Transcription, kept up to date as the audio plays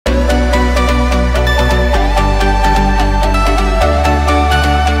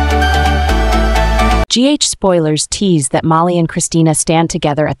Spoilers tease that Molly and Kristina stand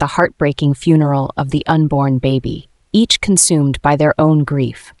together at the heartbreaking funeral of the unborn baby, each consumed by their own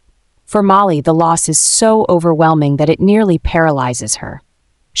grief. For Molly, the loss is so overwhelming that it nearly paralyzes her.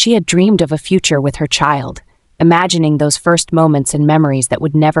 She had dreamed of a future with her child, imagining those first moments and memories that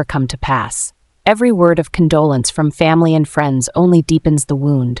would never come to pass. Every word of condolence from family and friends only deepens the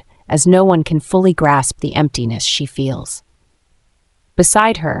wound, as no one can fully grasp the emptiness she feels.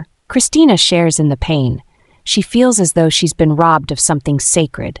 Beside her, Kristina shares in the pain. She feels as though she's been robbed of something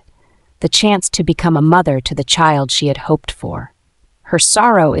sacred, the chance to become a mother to the child she had hoped for. Her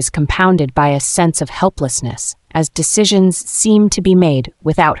sorrow is compounded by a sense of helplessness, as decisions seem to be made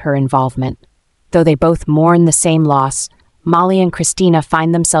without her involvement. Though they both mourn the same loss, Molly and Kristina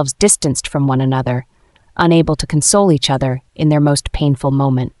find themselves distanced from one another, unable to console each other in their most painful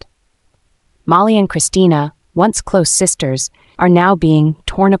moment. Molly and Kristina, once close sisters, are now being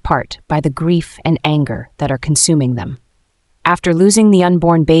torn apart by the grief and anger that are consuming them. After losing the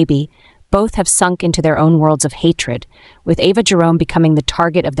unborn baby, both have sunk into their own worlds of hatred, with Ava Jerome becoming the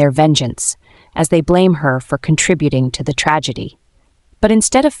target of their vengeance, as they blame her for contributing to the tragedy. But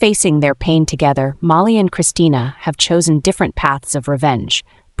instead of facing their pain together, Molly and Kristina have chosen different paths of revenge,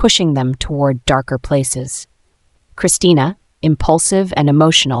 pushing them toward darker places. Kristina, impulsive and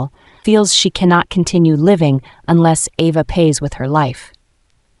emotional, feels she cannot continue living unless Ava pays with her life.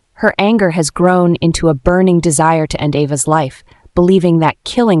 Her anger has grown into a burning desire to end Ava's life, believing that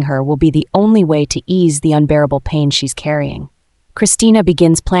killing her will be the only way to ease the unbearable pain she's carrying. Kristina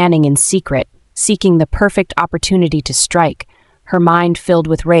begins planning in secret, seeking the perfect opportunity to strike, her mind filled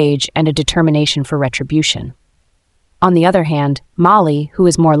with rage and a determination for retribution. On the other hand, Molly, who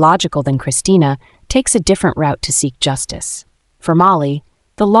is more logical than Kristina, takes a different route to seek justice. For Molly,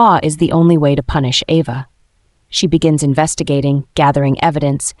 the law is the only way to punish Ava. She begins investigating, gathering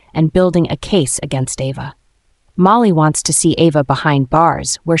evidence, and building a case against Ava. Molly wants to see Ava behind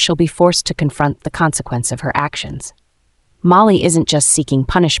bars, where she'll be forced to confront the consequence of her actions. Molly isn't just seeking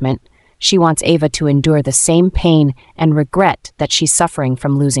punishment, she wants Ava to endure the same pain and regret that she's suffering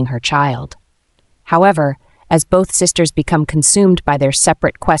from losing her child. However, as both sisters become consumed by their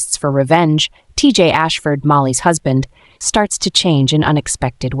separate quests for revenge, TJ Ashford, Molly's husband, starts to change in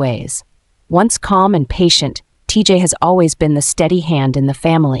unexpected ways. Once calm and patient, TJ has always been the steady hand in the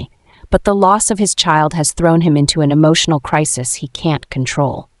family, but the loss of his child has thrown him into an emotional crisis he can't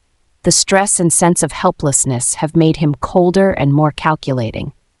control. The stress and sense of helplessness have made him colder and more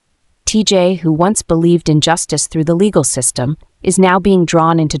calculating. TJ, who once believed in justice through the legal system, is now being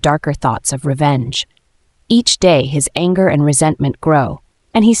drawn into darker thoughts of revenge. Each day, his anger and resentment grow,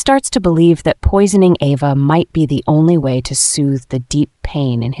 and he starts to believe that poisoning Ava might be the only way to soothe the deep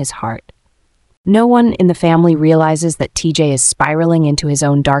pain in his heart. No one in the family realizes that TJ is spiraling into his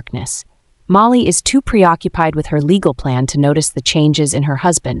own darkness. Molly is too preoccupied with her legal plan to notice the changes in her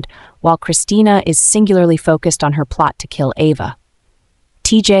husband, while Kristina is singularly focused on her plot to kill Ava.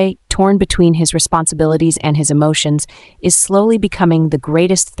 TJ, torn between his responsibilities and his emotions, is slowly becoming the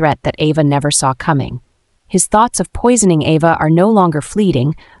greatest threat that Ava never saw coming. His thoughts of poisoning Ava are no longer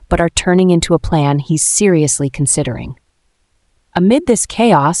fleeting, but are turning into a plan he's seriously considering. Amid this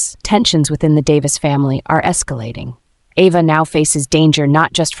chaos, tensions within the Davis family are escalating. Ava now faces danger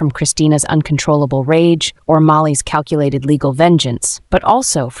not just from Kristina's uncontrollable rage or Molly's calculated legal vengeance, but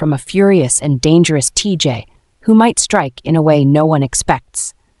also from a furious and dangerous TJ, who might strike in a way no one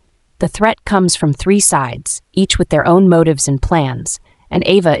expects. The threat comes from three sides, each with their own motives and plans, and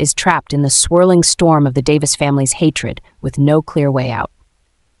Ava is trapped in the swirling storm of the Davis family's hatred with no clear way out.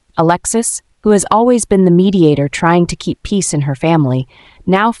 Alexis, who has always been the mediator trying to keep peace in her family,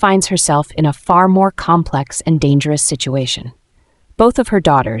 now finds herself in a far more complex and dangerous situation. Both of her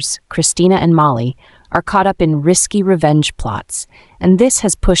daughters, Kristina and Molly, are caught up in risky revenge plots, and this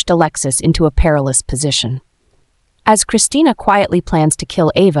has pushed Alexis into a perilous position. As Kristina quietly plans to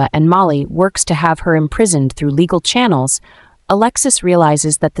kill Ava and Molly works to have her imprisoned through legal channels, Alexis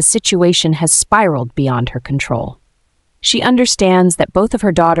realizes that the situation has spiraled beyond her control. She understands that both of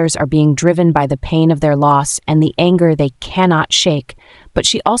her daughters are being driven by the pain of their loss and the anger they cannot shake, but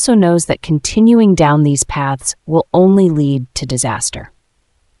she also knows that continuing down these paths will only lead to disaster.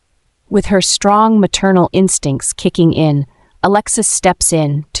 With her strong maternal instincts kicking in, Alexis steps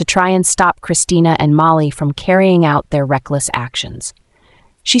in to try and stop Kristina and Molly from carrying out their reckless actions.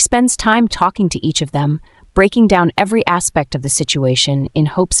 She spends time talking to each of them, breaking down every aspect of the situation in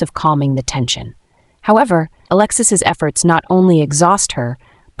hopes of calming the tension. However, Alexis's efforts not only exhaust her,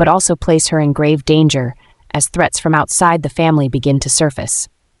 but also place her in grave danger as threats from outside the family begin to surface.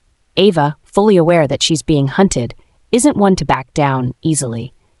 Ava, fully aware that she's being hunted, isn't one to back down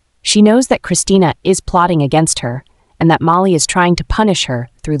easily. She knows that Kristina is plotting against her and that Molly is trying to punish her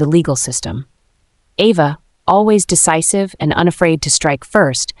through the legal system. Ava, always decisive and unafraid to strike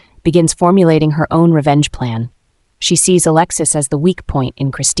first, begins formulating her own revenge plan. She sees Alexis as the weak point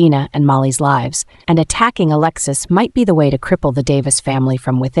in Kristina and Molly's lives, and attacking Alexis might be the way to cripple the Davis family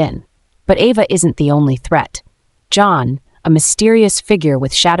from within. But Ava isn't the only threat. John, a mysterious figure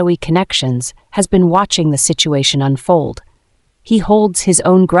with shadowy connections, has been watching the situation unfold. He holds his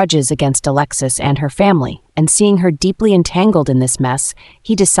own grudges against Alexis and her family, and seeing her deeply entangled in this mess,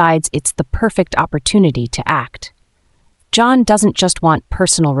 he decides it's the perfect opportunity to act. John doesn't just want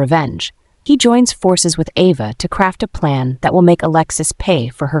personal revenge. He joins forces with Ava to craft a plan that will make Alexis pay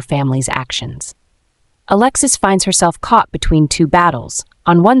for her family's actions. Alexis finds herself caught between two battles.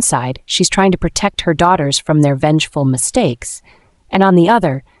 On one side, she's trying to protect her daughters from their vengeful mistakes, and on the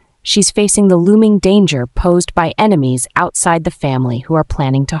other, she's facing the looming danger posed by enemies outside the family who are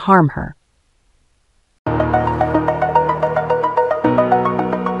planning to harm her.